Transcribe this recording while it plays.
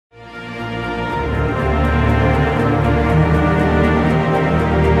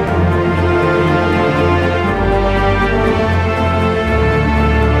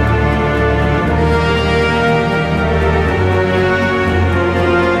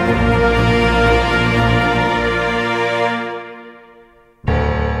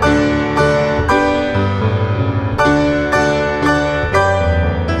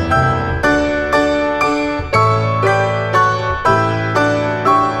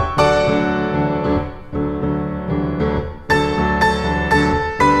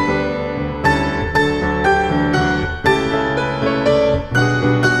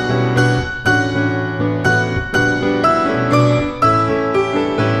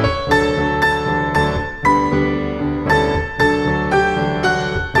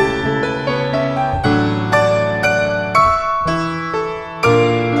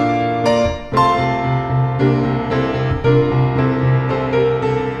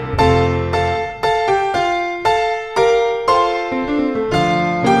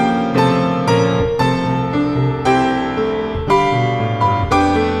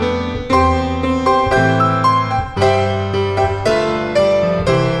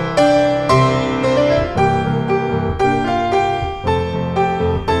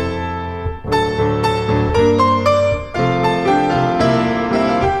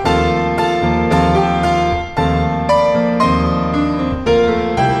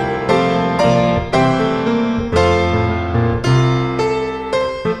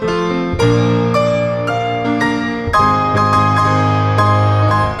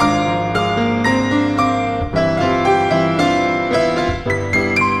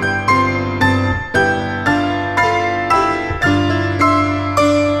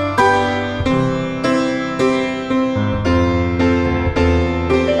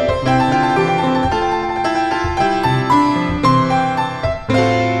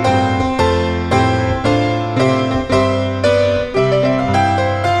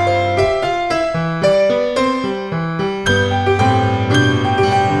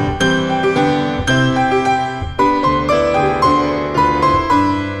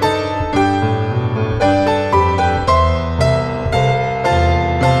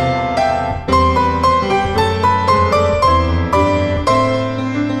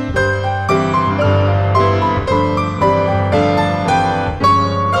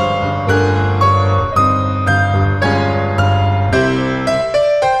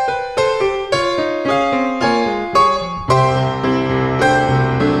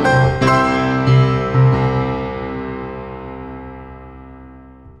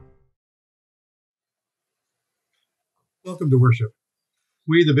Welcome to worship.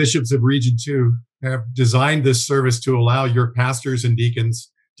 We, the bishops of Region 2, have designed this service to allow your pastors and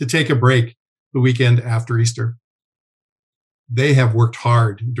deacons to take a break the weekend after Easter. They have worked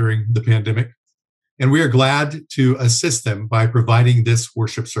hard during the pandemic, and we are glad to assist them by providing this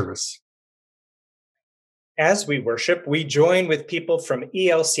worship service. As we worship, we join with people from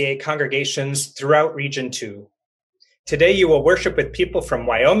ELCA congregations throughout Region 2. Today, you will worship with people from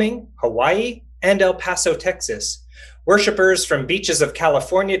Wyoming, Hawaii, and El Paso, Texas. Worshippers from beaches of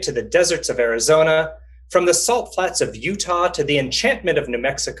California to the deserts of Arizona, from the salt flats of Utah to the enchantment of New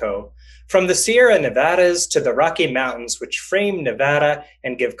Mexico, from the Sierra Nevadas to the Rocky Mountains, which frame Nevada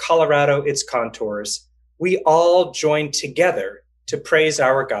and give Colorado its contours. We all join together to praise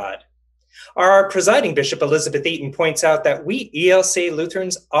our God. Our presiding bishop, Elizabeth Eaton, points out that we ELCA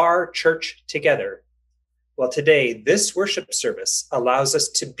Lutherans are church together. Well, today, this worship service allows us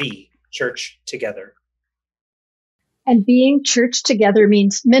to be church together. And being church together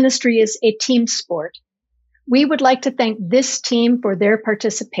means ministry is a team sport. We would like to thank this team for their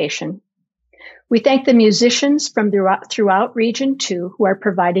participation. We thank the musicians from throughout Region 2 who are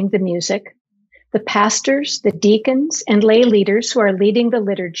providing the music, the pastors, the deacons, and lay leaders who are leading the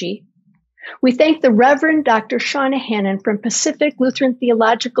liturgy. We thank the Reverend Dr. Shauna Hannon from Pacific Lutheran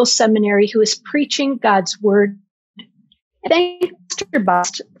Theological Seminary who is preaching God's Word. And thank Pastor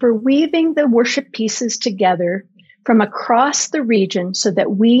Bust for weaving the worship pieces together from across the region so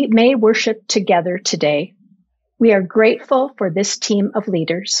that we may worship together today. We are grateful for this team of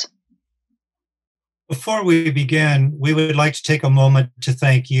leaders. Before we begin, we would like to take a moment to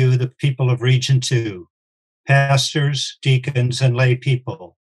thank you, the people of Region 2, pastors, deacons, and lay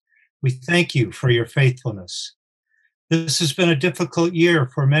people. We thank you for your faithfulness. This has been a difficult year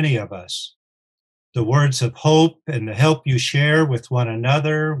for many of us. The words of hope and the help you share with one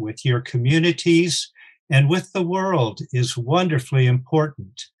another, with your communities, and with the world is wonderfully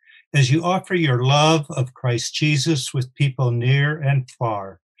important as you offer your love of Christ Jesus with people near and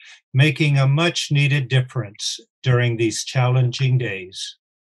far, making a much-needed difference during these challenging days.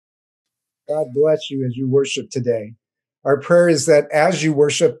 God bless you as you worship today. Our prayer is that as you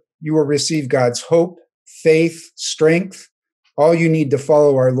worship, you will receive God's hope, faith, strength, all you need to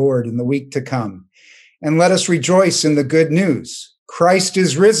follow our Lord in the week to come. And let us rejoice in the good news. Christ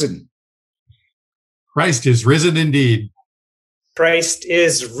is risen. Christ is risen indeed. Christ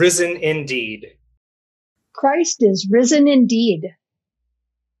is risen indeed. Christ is risen indeed.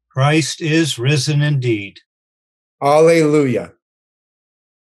 Christ is risen indeed. Alleluia.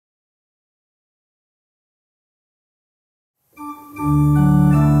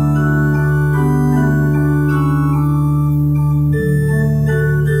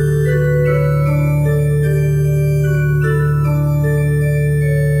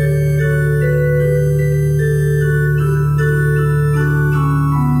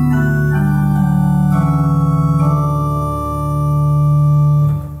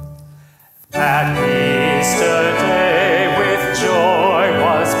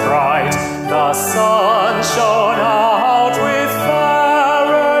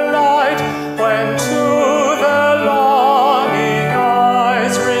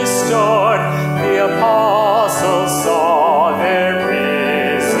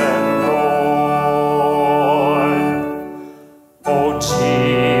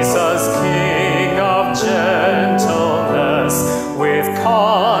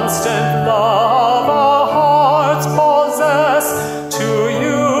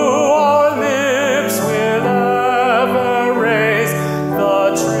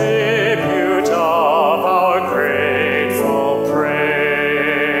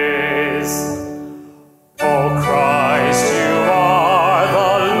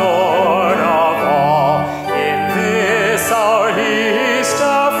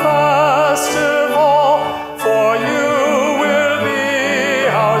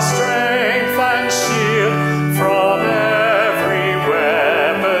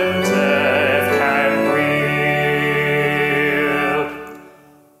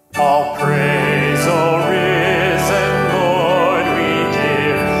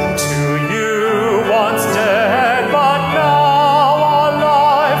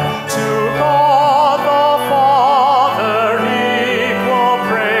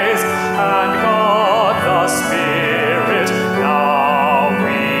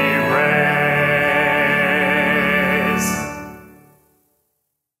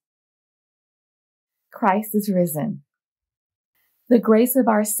 Christ is risen. The grace of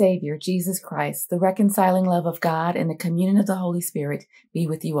our Savior, Jesus Christ, the reconciling love of God, and the communion of the Holy Spirit be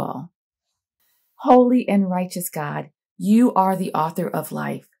with you all. Holy and righteous God, you are the author of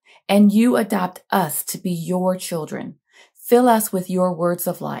life, and you adopt us to be your children. Fill us with your words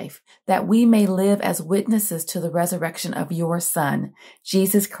of life, that we may live as witnesses to the resurrection of your Son,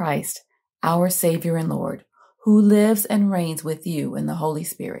 Jesus Christ, our Savior and Lord, who lives and reigns with you in the Holy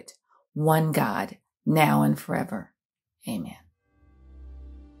Spirit, one God, now and forever. Amen.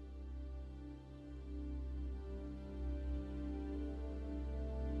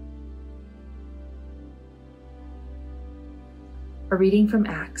 A reading from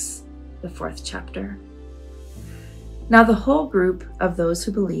Acts, the 4th chapter. Now the whole group of those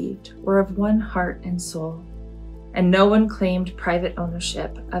who believed were of one heart and soul, and no one claimed private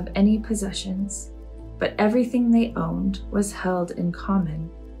ownership of any possessions, but everything they owned was held in common.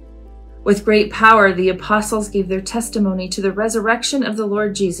 With great power the apostles gave their testimony to the resurrection of the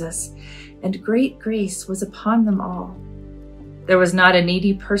Lord Jesus, and great grace was upon them all. There was not a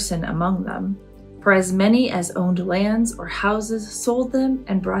needy person among them, for as many as owned lands or houses sold them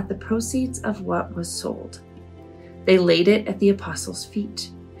and brought the proceeds of what was sold. They laid it at the apostles'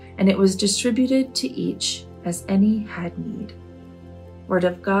 feet, and it was distributed to each as any had need. Word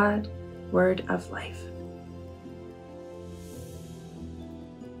of God, word of life.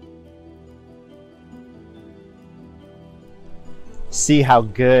 See how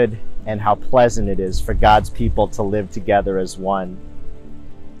good and how pleasant it is for God's people to live together as one.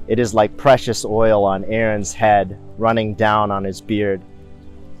 It is like precious oil on Aaron's head, running down on his beard,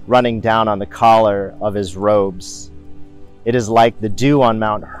 running down on the collar of his robes. It is like the dew on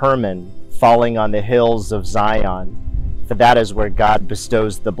Mount Hermon, falling on the hills of Zion, for that is where God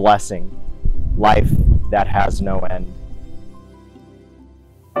bestows the blessing, life that has no end.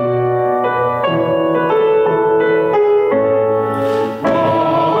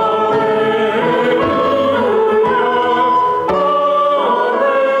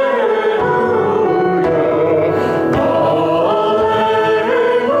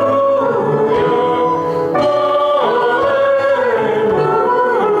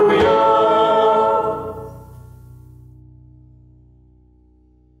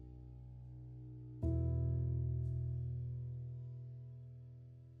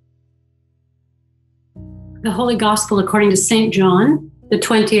 The Holy Gospel according to St. John, the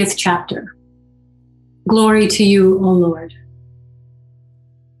 20th chapter. Glory to you, O Lord.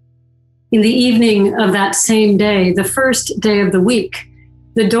 In the evening of that same day, the first day of the week,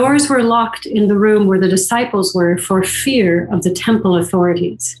 the doors were locked in the room where the disciples were for fear of the temple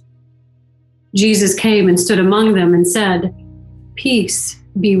authorities. Jesus came and stood among them and said, "Peace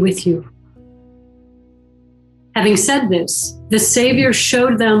be with you." Having said this, the Savior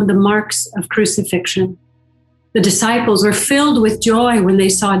showed them the marks of crucifixion. The disciples were filled with joy when they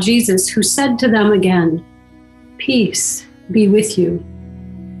saw Jesus, who said to them again, "Peace be with you.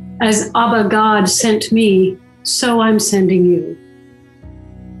 As Abba God sent me, so I'm sending you."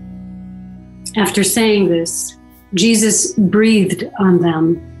 After saying this, Jesus breathed on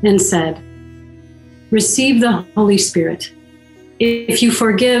them and said, "Receive the Holy Spirit. If you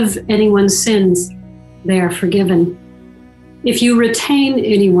forgive anyone's sins, they are forgiven. If you retain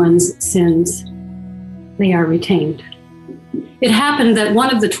anyone's sins, they are retained." It happened that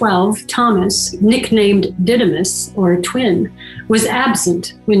one of the 12, Thomas, nicknamed Didymus, or twin, was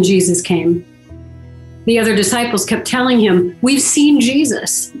absent when Jesus came. The other disciples kept telling him, "We've seen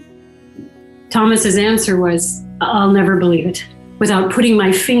Jesus." Thomas's answer was, "I'll never believe it without putting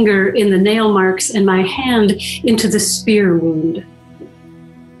my finger in the nail marks and my hand into the spear wound."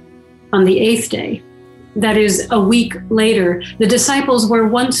 On the 8th day, that is, a week later, the disciples were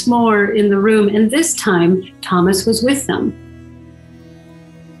once more in the room, and this time Thomas was with them.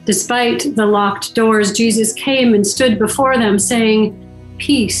 Despite the locked doors, Jesus came and stood before them, saying,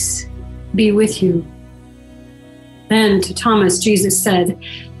 "Peace be with you." Then to Thomas, Jesus said,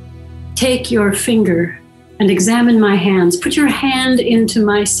 "Take your finger and examine my hands. Put your hand into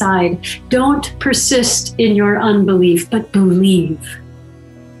my side. Don't persist in your unbelief, but believe."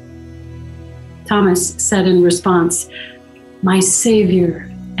 Thomas said in response, "My Savior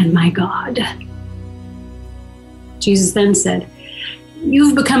and my God." Jesus then said,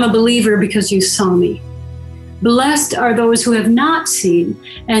 "You've become a believer because you saw me. Blessed are those who have not seen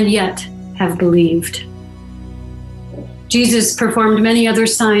and yet have believed." Jesus performed many other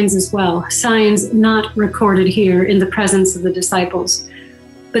signs as well, signs not recorded here in the presence of the disciples.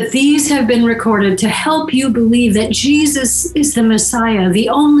 But these have been recorded to help you believe that Jesus is the Messiah, the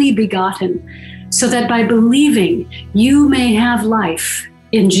only begotten, so that by believing you may have life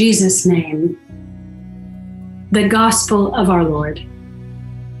in Jesus' name. The Gospel of our Lord.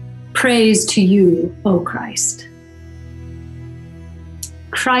 Praise to you, O Christ.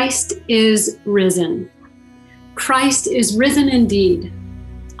 Christ is risen. Christ is risen indeed.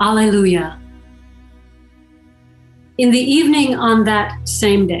 Alleluia. In the evening on that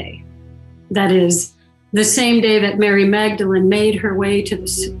same day, that is, the same day that Mary Magdalene made her way to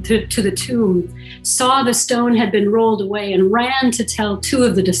the tomb, saw the stone had been rolled away, and ran to tell two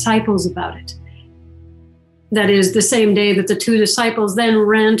of the disciples about it. That is, the same day that the two disciples then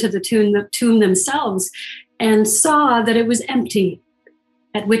ran to the tomb themselves and saw that it was empty,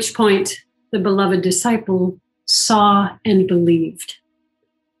 at which point the beloved disciple saw and believed.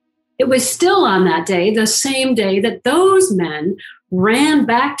 It was still on that day, the same day, that those men ran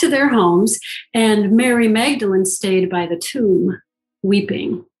back to their homes, and Mary Magdalene stayed by the tomb,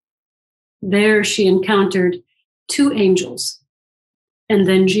 weeping. There she encountered two angels, and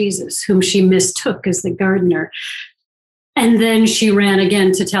then Jesus, whom she mistook as the gardener. And then she ran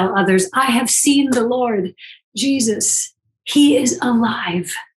again to tell others, I have seen the Lord, Jesus. He is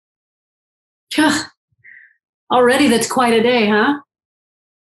alive. Already that's quite a day, huh?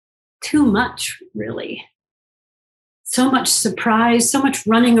 Too much, really. So much surprise, so much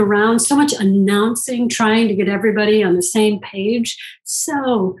running around, so much announcing, trying to get everybody on the same page.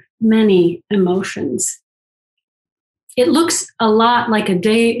 So many emotions. It looks a lot like a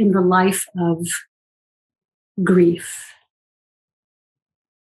day in the life of grief.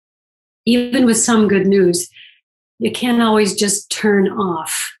 Even with some good news, you can't always just turn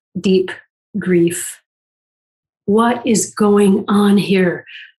off deep grief. What is going on here?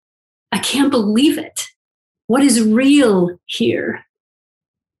 I can't believe it. What is real here?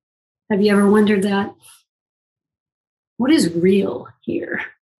 Have you ever wondered that? What is real here?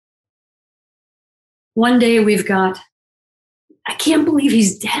 One day we've got, I can't believe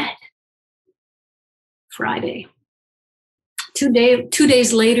he's dead. Friday. Two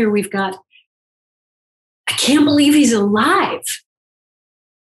days later, we've got, I can't believe he's alive.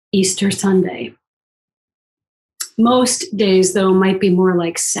 Easter Sunday. Most days, though, might be more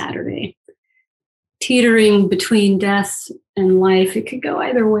like Saturday. Teetering between death and life. It could go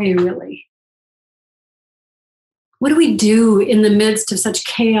either way, really. What do we do in the midst of such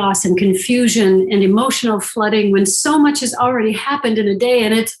chaos and confusion and emotional flooding when so much has already happened in a day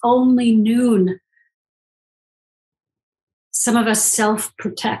and it's only noon? Some of us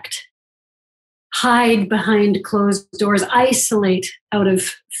self-protect, hide behind closed doors, isolate out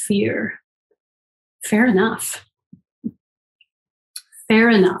of fear. Fair enough. Fair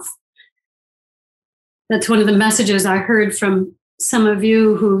enough. That's one of the messages I heard from some of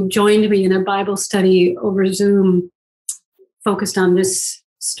you who joined me in a Bible study over Zoom focused on this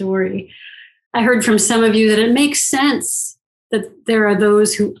story. I heard from some of you that it makes sense that there are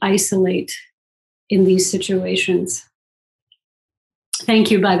those who isolate in these situations. Thank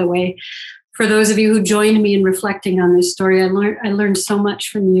you, by the way, for those of you who joined me in reflecting on this story. I learned so much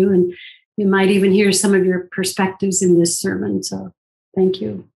from you, and you might even hear some of your perspectives in this sermon, so thank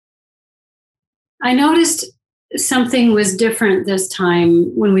you. I noticed something was different this time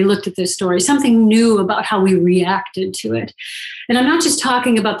when we looked at this story, something new about how we reacted to it. And I'm not just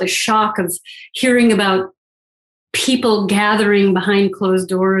talking about the shock of hearing about people gathering behind closed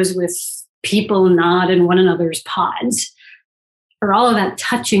doors with people not in one another's pods, or all of that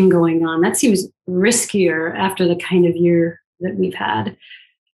touching going on. That seems riskier after the kind of year that we've had.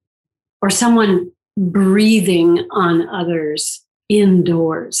 Or someone breathing on others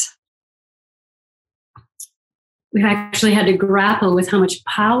indoors. We've actually had to grapple with how much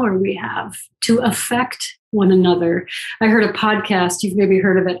power we have to affect one another. I heard a podcast, you've maybe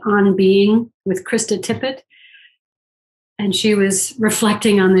heard of it, On Being with Krista Tippett. And she was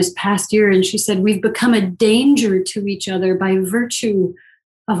reflecting on this past year, and she said, we've become a danger to each other by virtue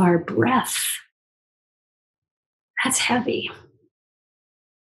of our breath. That's heavy.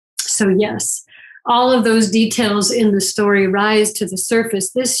 So yes, all of those details in the story rise to the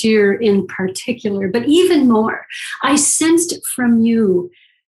surface this year in particular, but even more, I sensed from you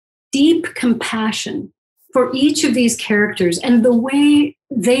deep compassion for each of these characters and the way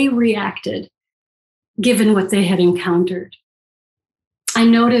they reacted given what they had encountered. I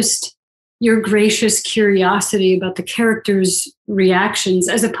noticed your gracious curiosity about the characters' reactions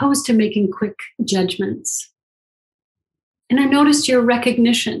as opposed to making quick judgments. And I noticed your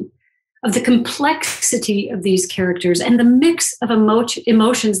recognition of the complexity of these characters and the mix of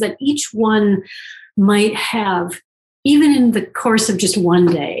emotions that each one might have, even in the course of just one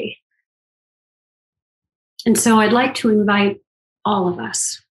day. And so I'd like to invite all of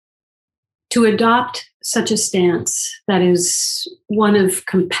us to adopt such a stance that is one of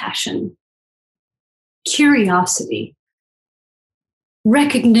compassion, curiosity,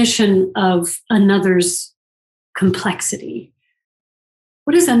 recognition of another's complexity.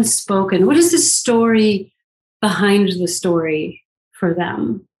 What is unspoken? What is the story behind the story for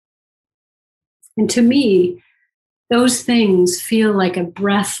them? And to me, those things feel like a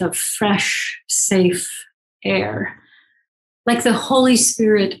breath of fresh, safe air, like the Holy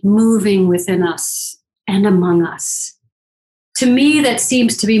Spirit moving within us and among us. To me, that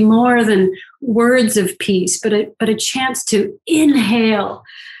seems to be more than words of peace, but a chance to inhale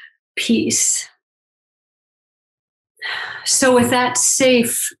peace. So with that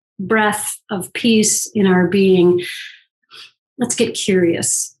safe breath of peace in our being, let's get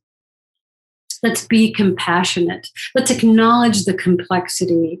curious. Let's be compassionate. Let's acknowledge the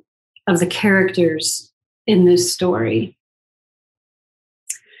complexity of the characters in this story.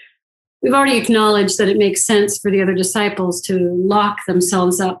 We've already acknowledged that it makes sense for the other disciples to lock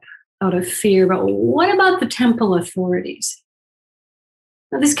themselves up out of fear, but what about the temple authorities?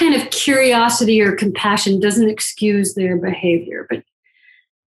 Now, this kind of curiosity or compassion doesn't excuse their behavior, but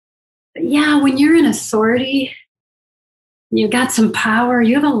yeah, when you're in authority, you've got some power,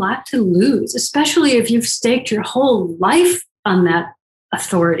 you have a lot to lose, especially if you've staked your whole life on that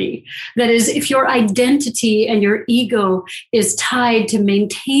authority. That is, if your identity and your ego is tied to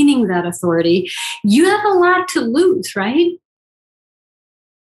maintaining that authority, you have a lot to lose, right?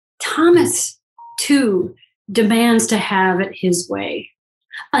 Thomas, too, demands to have it his way.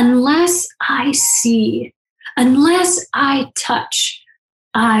 Unless I see, unless I touch,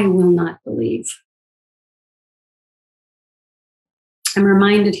 I will not believe. I'm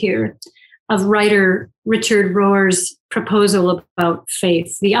reminded here of writer Richard Rohr's proposal about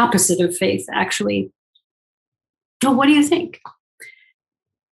faith, the opposite of faith, actually. Well, what do you think?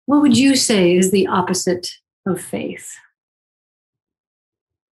 What would you say is the opposite of faith?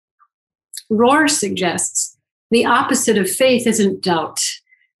 Rohr suggests the opposite of faith isn't doubt.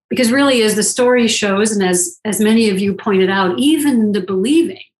 Because really, as the story shows, and as many of you pointed out, even the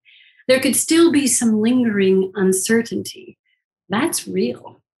believing, there could still be some lingering uncertainty. That's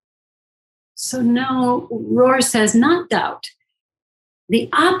real. So no, Rohr says, not doubt. The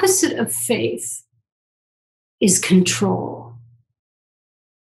opposite of faith is control.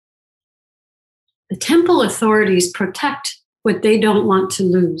 The temple authorities protect what they don't want to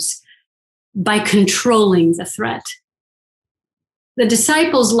lose by controlling the threat. The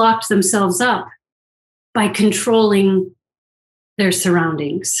disciples locked themselves up by controlling their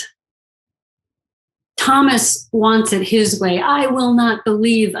surroundings. Thomas wants it his way. I will not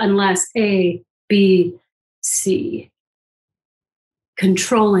believe unless A, B, C.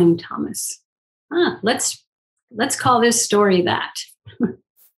 Controlling Thomas. Let's call this story that.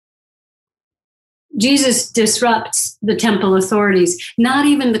 Jesus disrupts the temple authorities. Not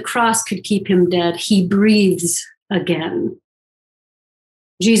even the cross could keep him dead. He breathes again.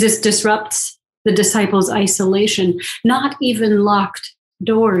 Jesus disrupts the disciples' isolation. Not even locked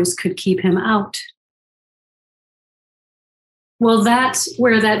doors could keep him out. Well, that's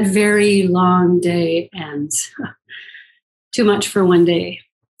where that very long day ends. Too much for one day,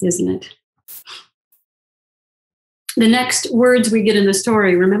 isn't it? The next words we get in the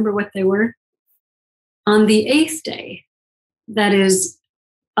story, remember what they were? On the 8th day, that is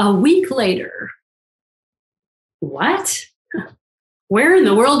a week later. What? Where in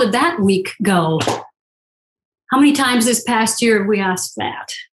the world did that week go? How many times this past year have we asked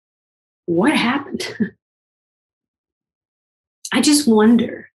that? What happened? I just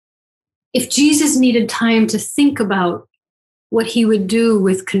wonder if Jesus needed time to think about what he would do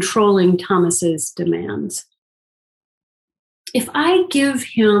with controlling Thomas's demands. If I give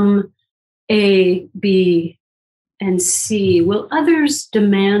him A, B, and C, will others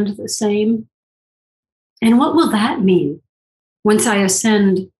demand the same? And what will that mean once I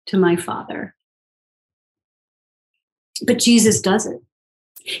ascend to my Father? But Jesus does it.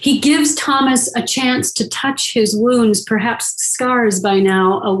 He gives Thomas a chance to touch his wounds, perhaps scars by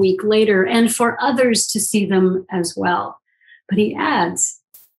now a week later, and for others to see them as well. But he adds,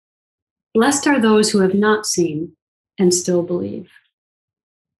 blessed are those who have not seen and still believe.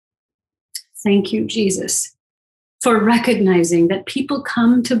 Thank you, Jesus, for recognizing that people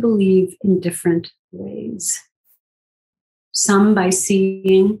come to believe in different ways. Some by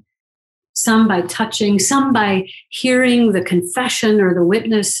seeing, some by touching, some by hearing the confession or the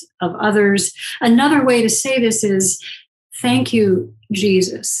witness of others. Another way to say this is, thank you,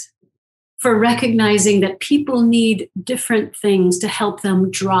 Jesus, for recognizing that people need different things to help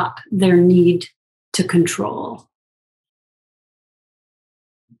them drop their need to control.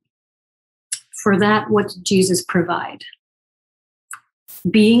 For that, what did Jesus provide?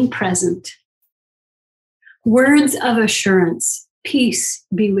 Being present. Words of assurance, peace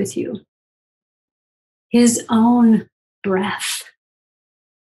be with you. His own breath,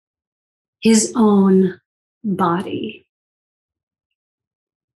 his own body.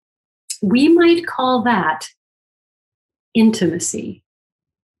 We might call that intimacy.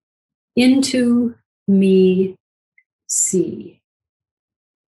 Into me see.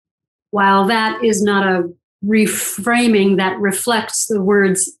 While that is not a reframing that reflects the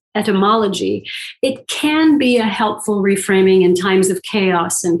word's etymology, it can be a helpful reframing in times of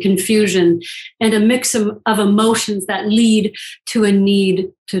chaos and confusion and a mix of emotions that lead to a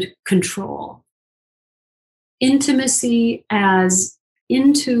need to control. Intimacy as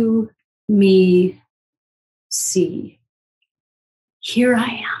into me see. Here I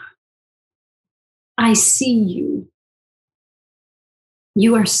am. I see you.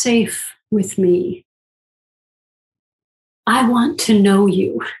 You are safe with me. I want to know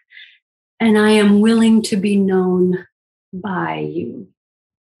you, and I am willing to be known by you.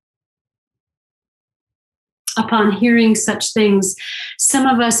 Upon hearing such things, some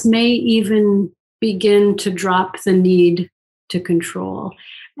of us may even begin to drop the need to control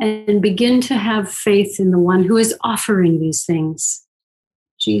and begin to have faith in the one who is offering these things,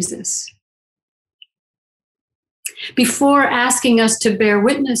 Jesus. Before asking us to bear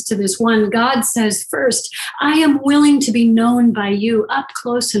witness to this one, God says first, I am willing to be known by you up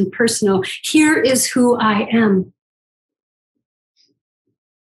close and personal. Here is who I am.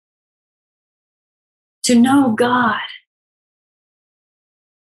 To know God,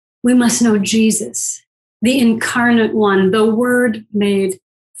 we must know Jesus, the incarnate one, the Word made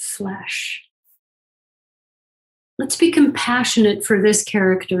flesh. Let's be compassionate for this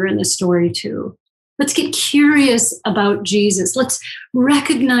character in the story too. Let's get curious about Jesus. Let's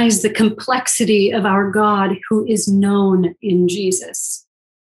recognize the complexity of our God who is known in Jesus.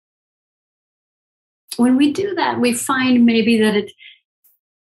 When we do that, we find maybe that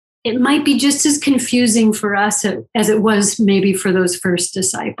it might be just as confusing for us as it was maybe for those first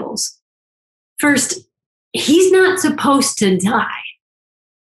disciples. First, he's not supposed to die.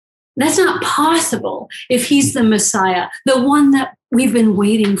 That's not possible if he's the Messiah, the one that we've been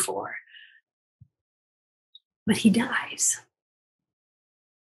waiting for. But he dies.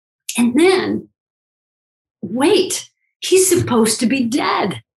 And then, wait, he's supposed to be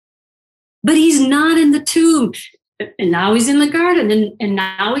dead. But he's not in the tomb. And now he's in the garden. And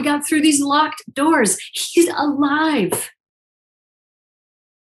now we got through these locked doors. He's alive.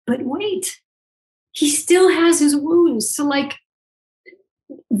 But wait, he still has his wounds. So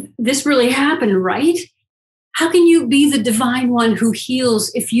this really happened, right? How can you be the divine one who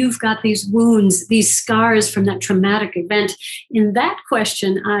heals if you've got these wounds, these scars from that traumatic event? In that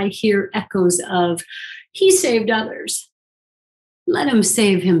question, I hear echoes of, he saved others. Let him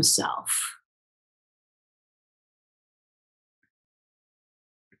save himself.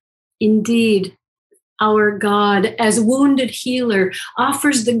 Indeed, our God, as wounded healer,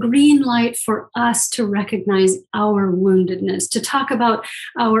 offers the green light for us to recognize our woundedness, to talk about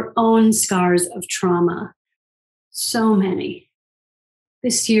our own scars of trauma. So many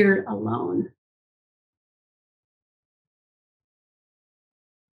this year alone.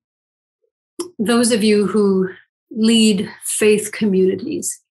 Those of you who lead faith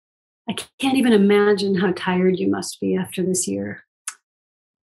communities, I can't even imagine how tired you must be after this year.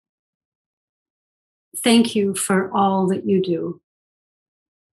 Thank you for all that you do,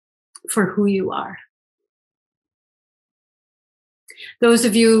 for who you are. Those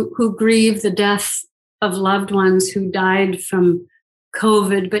of you who grieve the death of loved ones who died from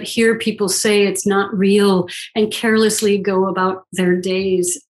COVID, but hear people say it's not real and carelessly go about their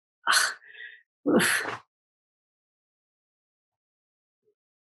days.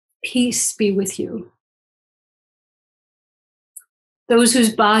 Peace be with you. Those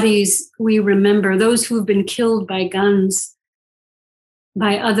whose bodies we remember, those who've been killed by guns,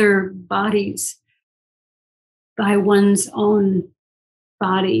 by other bodies, by one's own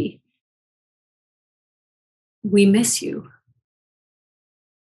body. We miss you.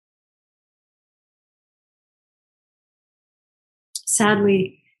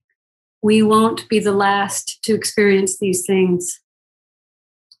 Sadly, we won't be the last to experience these things.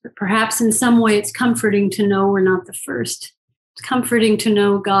 But perhaps in some way it's comforting to know we're not the first. It's comforting to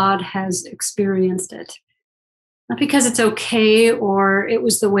know God has experienced it. Not because it's okay or it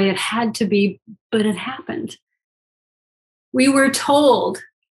was the way it had to be, but it happened. We were told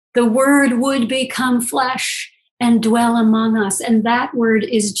the Word would become flesh and dwell among us. And that Word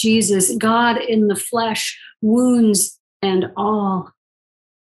is Jesus, God in the flesh, wounds and all.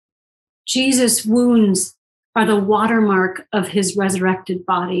 Jesus' wounds are the watermark of his resurrected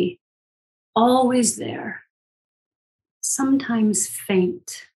body, always there, sometimes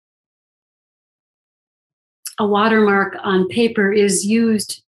faint. A watermark on paper is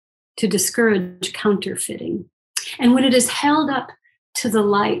used to discourage counterfeiting. And when it is held up to the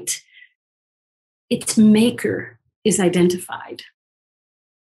light, its maker is identified.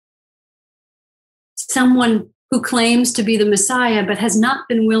 Someone who claims to be the Messiah but has not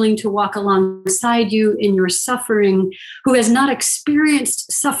been willing to walk alongside you in your suffering, who has not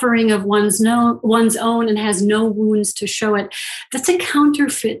experienced suffering of one's own and has no wounds to show it, that's a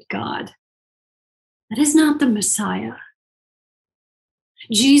counterfeit God. That is not the Messiah.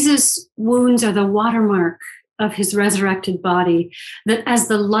 Jesus' wounds are the watermark of his resurrected body that as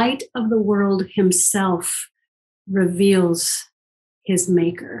the light of the world himself reveals his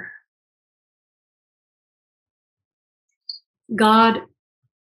maker. God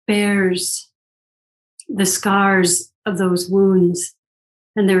bears the scars of those wounds,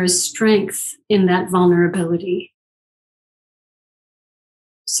 and there is strength in that vulnerability.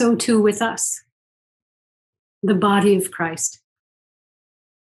 So too with us, the body of Christ.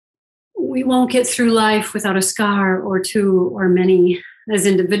 We won't get through life without a scar or two or many, as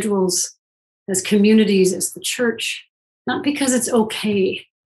individuals, as communities, as the church, not because it's okay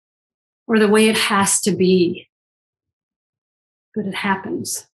or the way it has to be, but it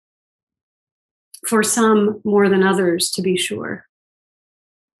happens. For some more than others, to be sure.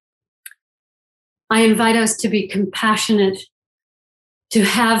 I invite us to be compassionate, to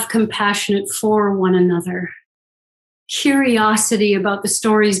have compassionate for one another, curiosity about the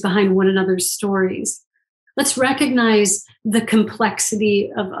stories behind one another's stories. Let's recognize the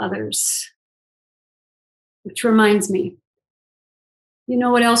complexity of others. Which reminds me, you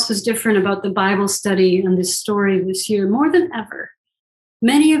know what else was different about the Bible study and this story this year? More than ever,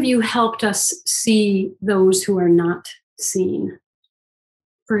 many of you helped us see those who are not seen.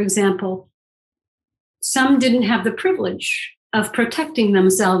 For example, some didn't have the privilege of protecting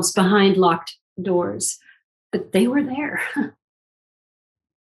themselves behind locked doors, but they were there.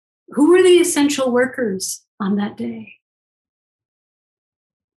 Who were the essential workers on that day?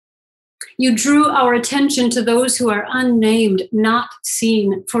 You drew our attention to those who are unnamed, not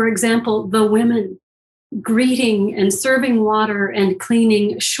seen. For example, the women greeting and serving water and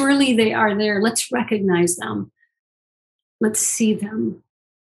cleaning. Surely they are there. Let's recognize them. Let's see them.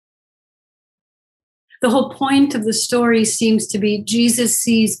 The whole point of the story seems to be Jesus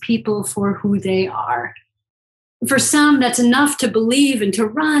sees people for who they are. For some, that's enough to believe and to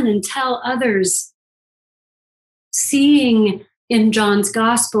run and tell others. Seeing in John's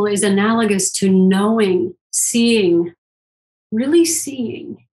gospel is analogous to knowing, seeing, really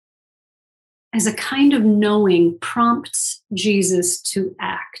seeing. As a kind of knowing prompts Jesus to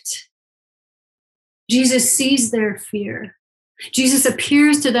act. Jesus sees their fear. Jesus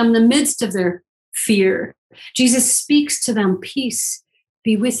appears to them in the midst of their fear. Jesus speaks to them, peace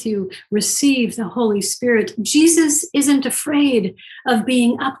be with you, receive the Holy Spirit. Jesus isn't afraid of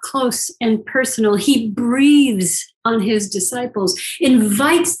being up close and personal. He breathes on his disciples,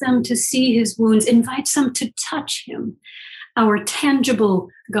 invites them to see his wounds, invites them to touch him. Our tangible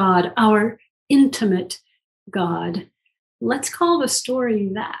God, our intimate God. Let's call the story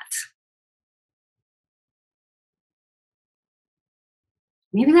that.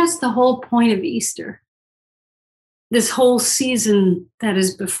 Maybe that's the whole point of Easter. This whole season that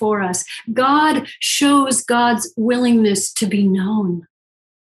is before us. God shows God's willingness to be known.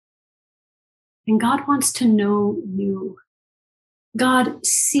 And God wants to know you. God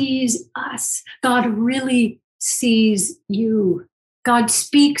sees us. God really sees you. God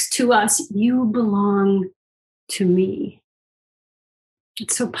speaks to us. You belong to me.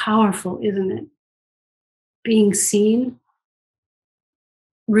 It's so powerful, isn't it? Being seen,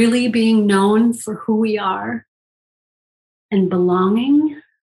 really being known for who we are, and belonging.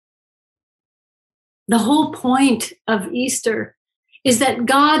 The whole point of Easter is that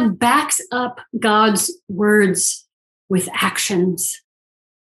God backs up God's words with actions.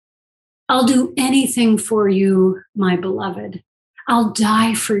 I'll do anything for you, my beloved. I'll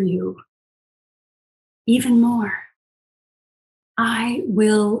die for you. Even more, I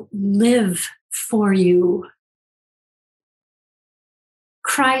will live for you.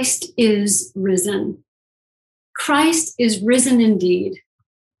 Christ is risen. Christ is risen indeed.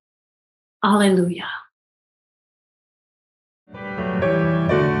 Alleluia.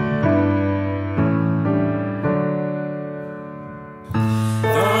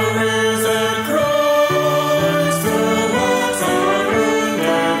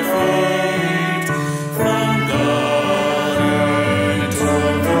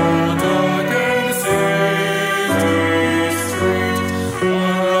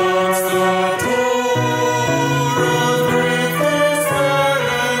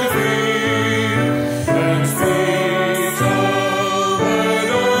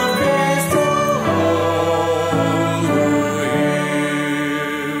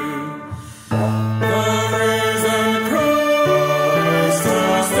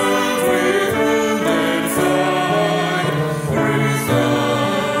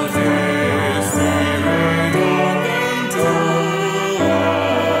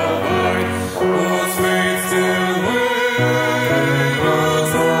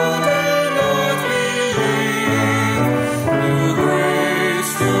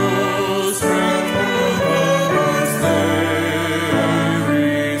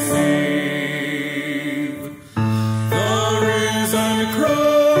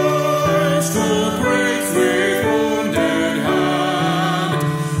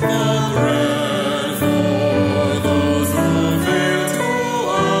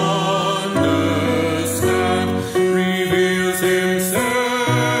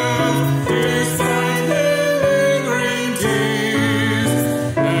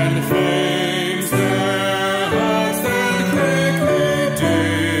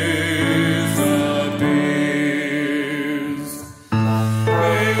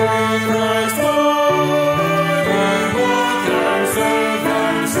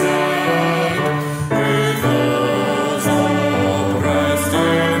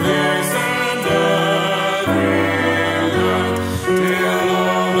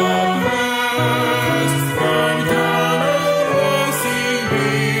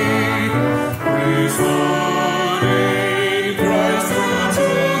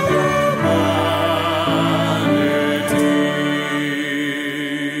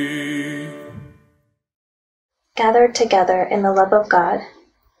 work together in the love of God,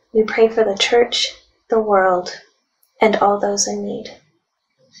 we pray for the church, the world, and all those in need.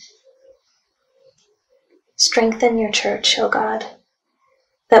 Strengthen your church, O God,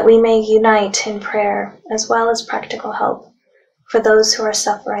 that we may unite in prayer as well as practical help for those who are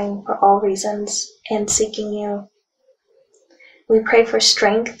suffering for all reasons and seeking you. We pray for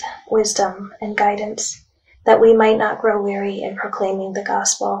strength, wisdom, and guidance, that we might not grow weary in proclaiming the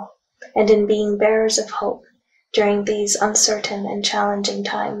gospel and in being bearers of hope during these uncertain and challenging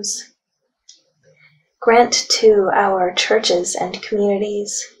times. Grant to our churches and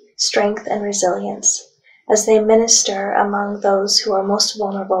communities strength and resilience as they minister among those who are most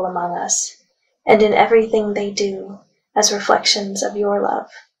vulnerable among us, and in everything they do as reflections of your love.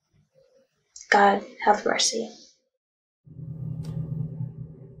 God, have mercy.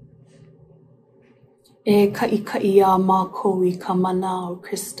 E kaʻikaʻia mākou I ka mana o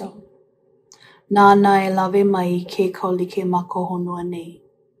Kristo. Nāna e lawe mai ke kaulike mākou honua nei.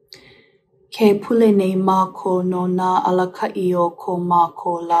 Ke pule nei mākou no nā alakaʻi o ko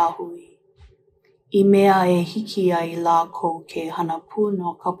mākou lāhui. I mea e hiki ai lākou ke hana pū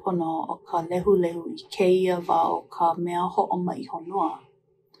no ka pono o ka lehulehu I kēia wā o ka mea hoʻomai honua.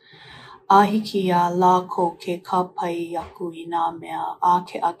 A hiki ia lākou ke kāpai aku I nā mea a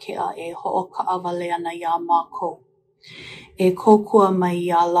keʻa e hoʻokaʻawale ana iā mākou. E kōkua mai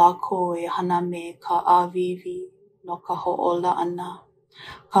iā lākou e hana me ka āwiwi no ka hoʻola ana,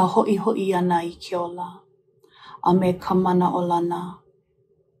 ka hoʻihoʻi ana I ke ola, a me ka mana olana.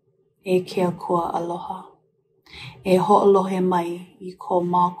 E ke akua aloha. E hoʻolohe mai I ko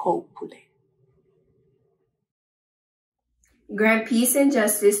mākou pule. Grant peace and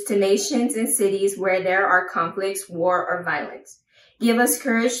justice to nations and cities where there are conflicts, war, or violence. Give us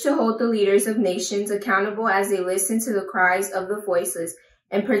courage to hold the leaders of nations accountable as they listen to the cries of the voiceless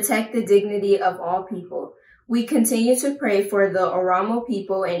and protect the dignity of all people. We continue to pray for the Oromo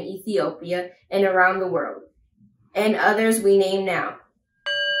people in Ethiopia and around the world, and others we name now.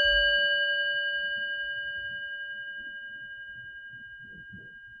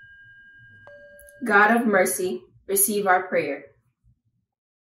 God of mercy, receive our prayer.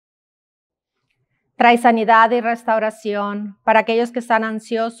 Trae sanidad y restauración para aquellos que están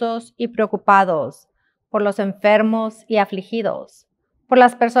ansiosos y preocupados, por los enfermos y afligidos, por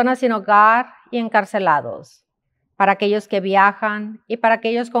las personas sin hogar y encarcelados, para aquellos que viajan y para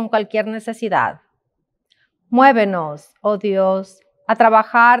aquellos con cualquier necesidad. Muévenos, oh Dios, a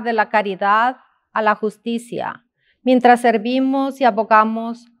trabajar de la caridad a la justicia, mientras servimos y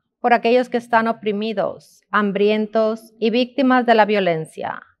abogamos por aquellos que están oprimidos, hambrientos y víctimas de la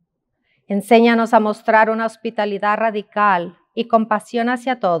violencia. Enséñanos a mostrar una hospitalidad radical y compasión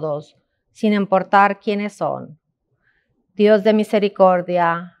hacia todos, sin importar quiénes son. Dios de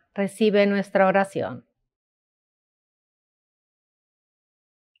misericordia, recibe nuestra oración.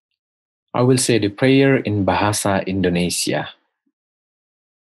 I will say the prayer in bahasa Indonesia.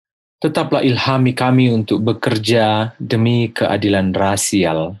 Tetaplah ilhami kami untuk bekerja demi keadilan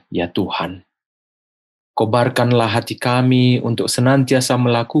rasial, ya Tuhan. Kobarkanlah hati kami untuk senantiasa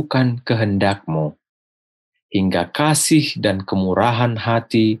melakukan kehendak-Mu, hingga kasih dan kemurahan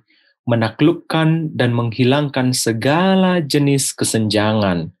hati menaklukkan dan menghilangkan segala jenis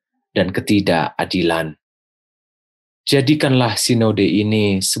kesenjangan dan ketidakadilan. Jadikanlah sinode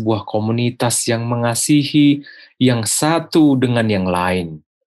ini sebuah komunitas yang mengasihi yang satu dengan yang lain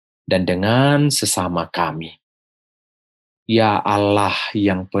dan dengan sesama kami. Ya Allah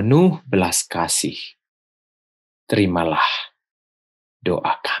yang penuh belas kasih, terimalah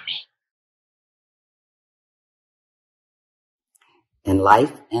doa kami. In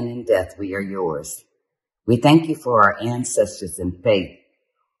life and in death we are yours. We thank you for our ancestors in faith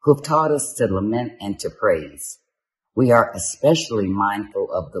who've taught us to lament and to praise. We are especially mindful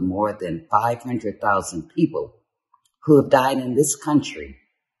of the more than 500,000 people who have died in this country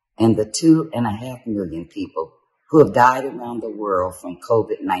and the 2.5 million people who have died around the world from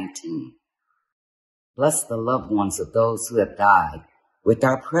COVID-19. Bless the loved ones of those who have died with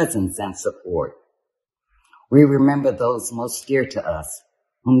our presence and support. We remember those most dear to us,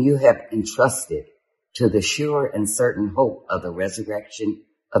 whom you have entrusted to the sure and certain hope of the resurrection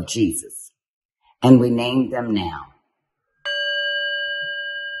of Jesus. And we name them now.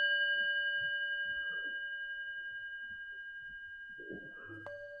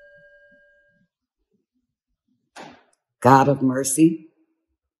 God of mercy,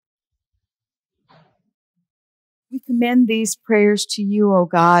 we commend these prayers to you, O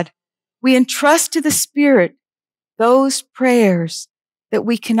God. We entrust to the Spirit those prayers that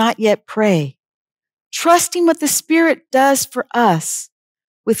we cannot yet pray, trusting what the Spirit does for us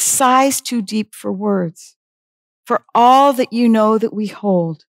with sighs too deep for words. for all that you know that we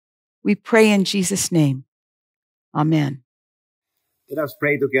hold. We pray in Jesus' name. Amen. Let us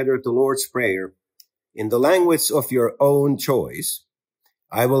pray together the Lord's Prayer in the language of your own choice.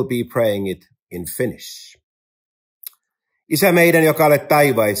 I will be praying it in Finnish. Isä meidän, joka olet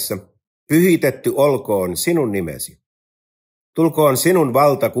taivaissa, pyhitetty olkoon sinun nimesi. Tulkoon sinun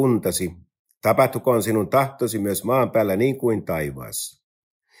valtakuntasi, tapahtukoon sinun tahtosi myös maan päällä niin kuin taivaassa.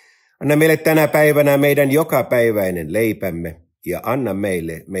 Anna meille tänä päivänä meidän jokapäiväinen leipämme ja anna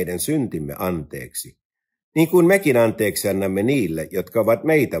meille meidän syntimme anteeksi, niin kuin mekin anteeksi annamme niille, jotka ovat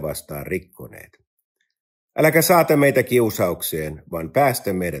meitä vastaan rikkoneet. Äläkä saata meitä kiusaukseen, vaan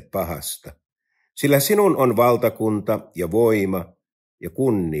päästä meidät pahasta, sillä sinun on valtakunta ja voima ja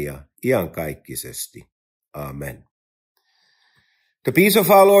kunnia iankaikkisesti. Amen. The peace of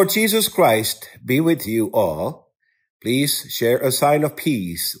our Lord Jesus Christ be with you all. Please share a sign of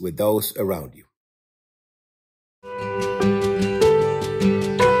peace with those around you.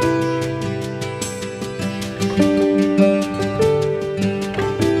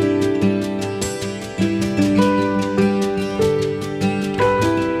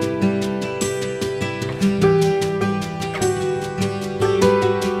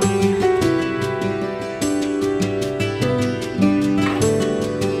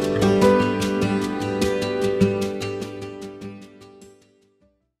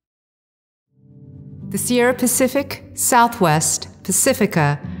 The Sierra Pacific, Southwest,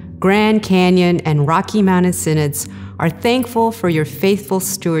 Pacifica, Grand Canyon, and Rocky Mountain Synods are thankful for your faithful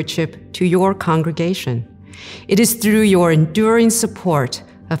stewardship to your congregation. It is through your enduring support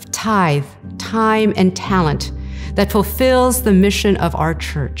of tithe, time, and talent that fulfills the mission of our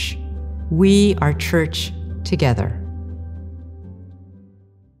church. We are church together.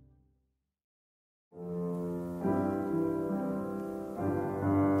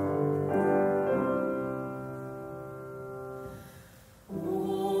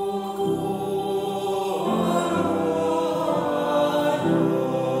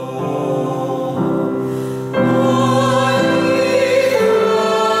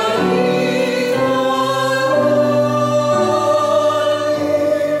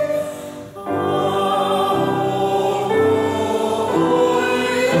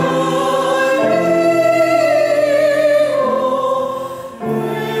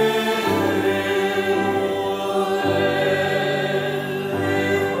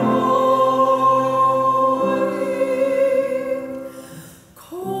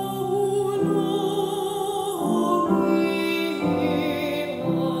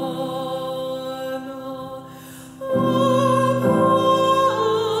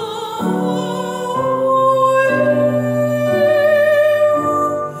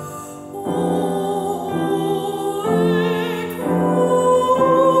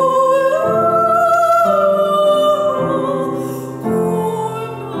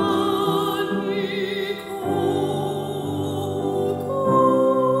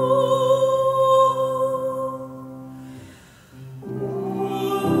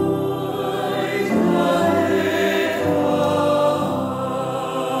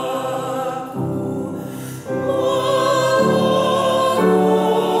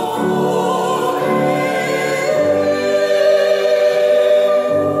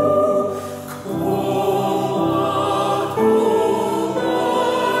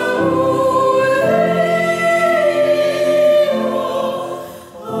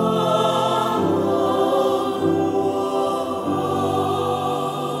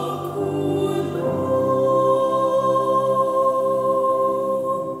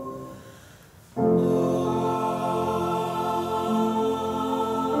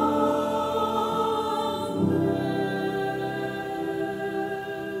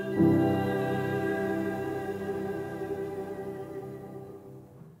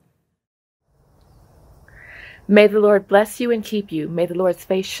 May the Lord bless you and keep you. May the Lord's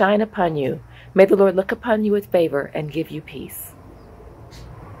face shine upon you. May the Lord look upon you with favor and give you peace.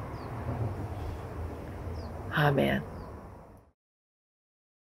 Amen.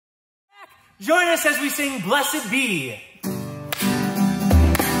 Join us as we sing Blessed Be.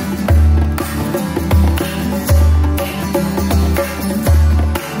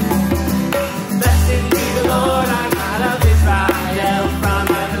 Blessed be the Lord, our God of Israel, from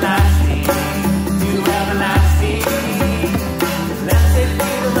everlasting to everlasting. Blessed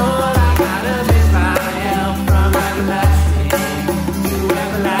be the Lord, our God of Israel, from everlasting to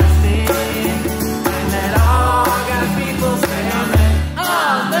everlasting. And let all God's people say amen.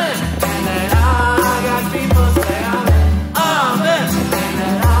 Amen. And let all God's people say amen.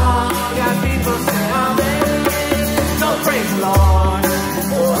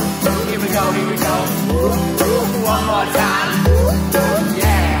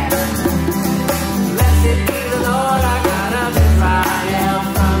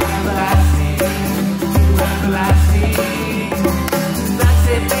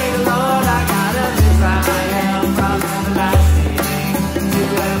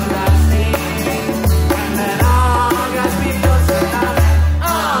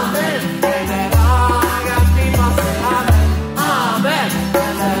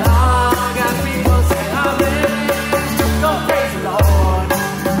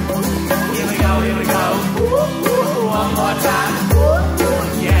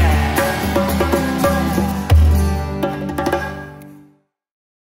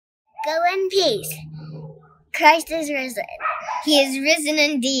 Christ is risen. He is risen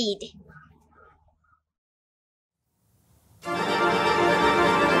indeed.